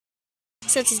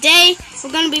So today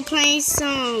we're gonna be playing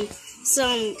some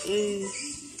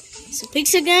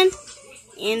Pixel,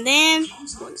 and then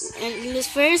let's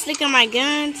first look at my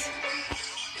guns.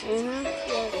 Yeah,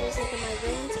 first look at my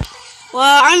guns.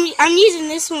 Well, I'm using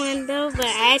this one though, but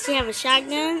I actually have a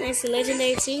shotgun. It's a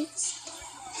legendary too.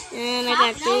 And I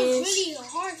got this.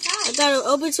 I got it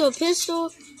open to a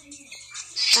pistol.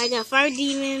 I got fire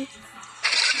demon.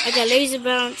 I got laser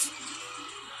bounce.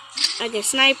 I got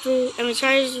sniper.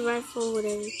 Charge rifle,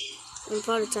 whatever. And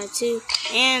prototype too.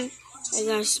 And I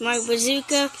got smart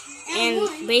bazooka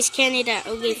and base cannon that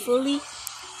I'll get fully.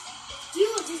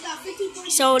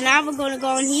 So now we're gonna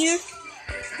go in here.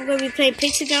 We're gonna be playing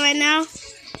Pixel right now.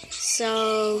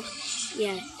 So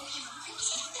yeah.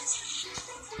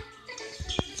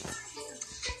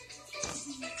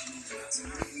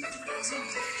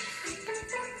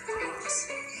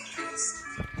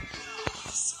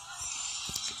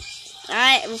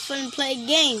 Alright, we're finna play a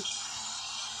game.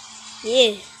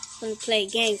 Yeah, finna play a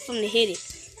game. Finna hit it.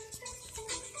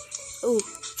 Ooh,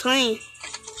 playing.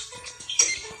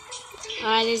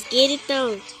 Alright, let's get it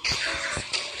though.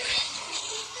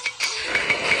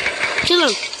 Kill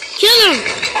him! Kill him!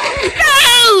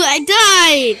 No! I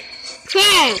died!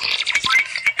 Crap!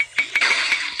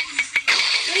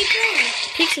 What are you doing?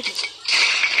 Pixel.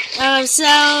 So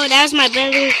that was my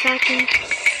brother talking.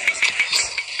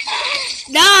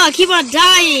 No, I keep on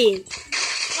dying.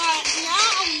 Now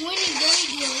I'm winning very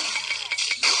good.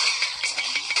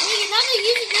 Nigga, now they're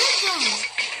using that gun.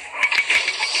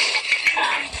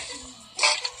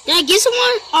 Did I get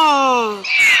someone? Oh,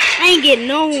 I ain't get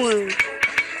no one.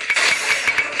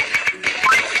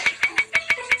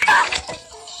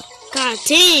 God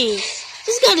dang.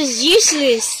 This gun is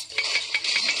useless.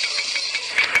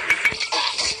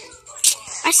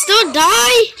 I still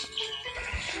die?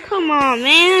 Come on,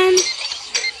 man.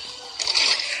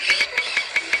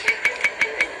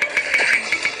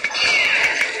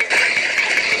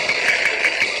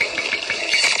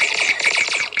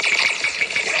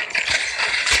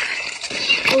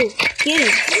 Oh, get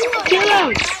him. Kill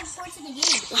him.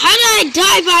 How did I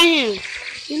die by him?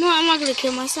 You know what? I'm not going to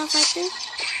kill myself right there.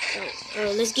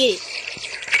 Oh, let's get it.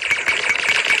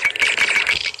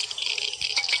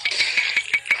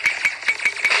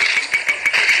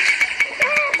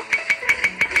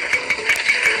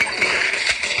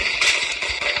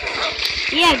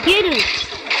 Yeah, get him.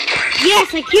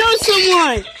 Yes, I killed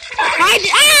someone.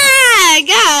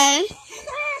 God.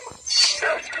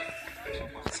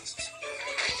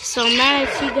 So mad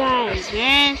at you guys,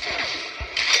 man.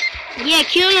 Yeah,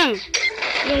 kill him.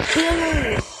 Yeah, kill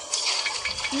him.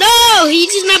 No, he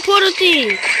just my portal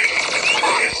thing.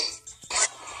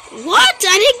 What?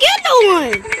 I didn't get no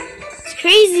one. It's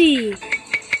crazy.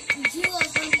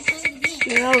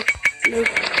 No.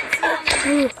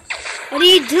 What are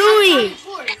you doing?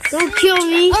 Don't kill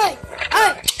me.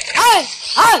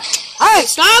 Hey,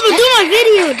 stop and do my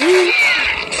video, dude.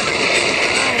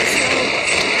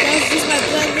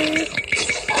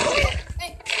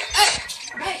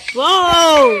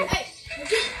 Whoa!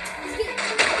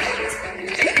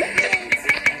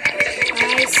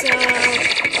 Alright, so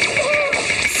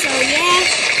yeah.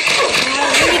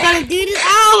 What are we gonna do this?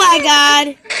 Oh my god!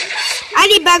 I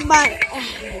need back my. Oh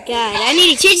my god! I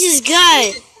need to change this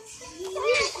gun.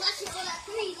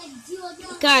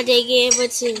 God dang it!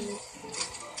 What's in?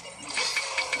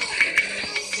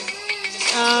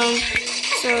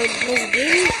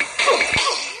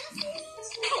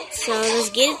 So let's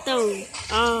get it though.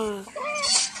 Oh.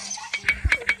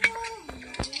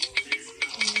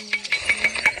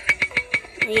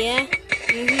 Yeah.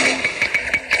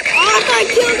 Oh, I thought I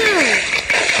killed him.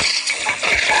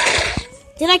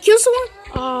 Did I kill someone?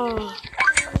 Oh.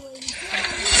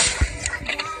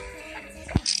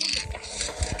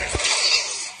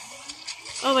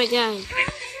 Oh my god.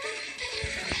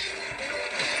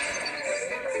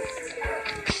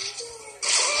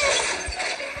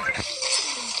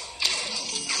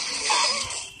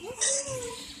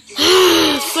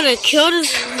 I'm gonna kill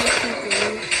this people.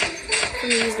 I'm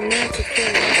gonna use the man to kill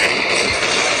him.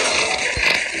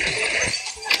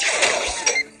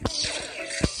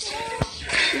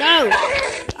 No!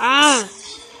 Ah!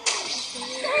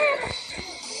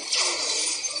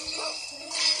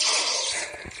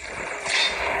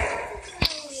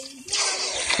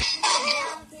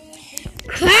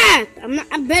 Crap!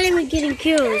 I'm better than getting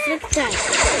kills. Look at that.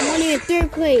 I'm only in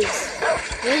 3rd place.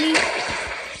 Really?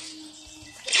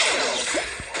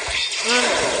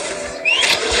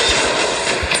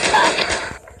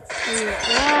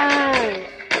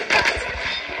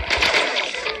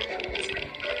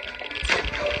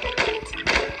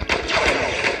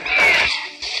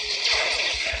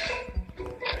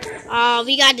 Oh,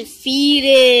 we got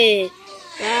defeated.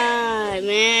 God,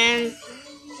 man.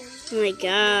 Oh my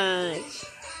god.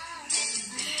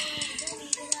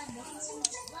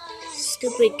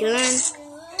 Stupid gun.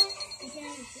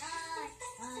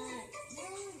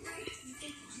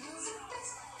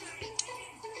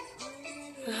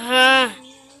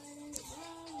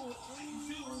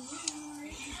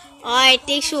 Alright,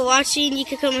 thanks for watching. You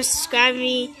can come and subscribe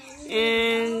me,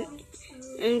 and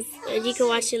you can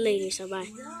watch it later. So bye.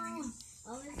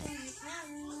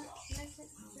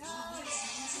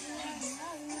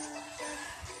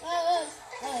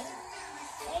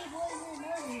 Hey boys, you're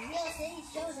nervous. Real estate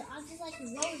shows it. I'm just like a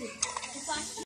rodent.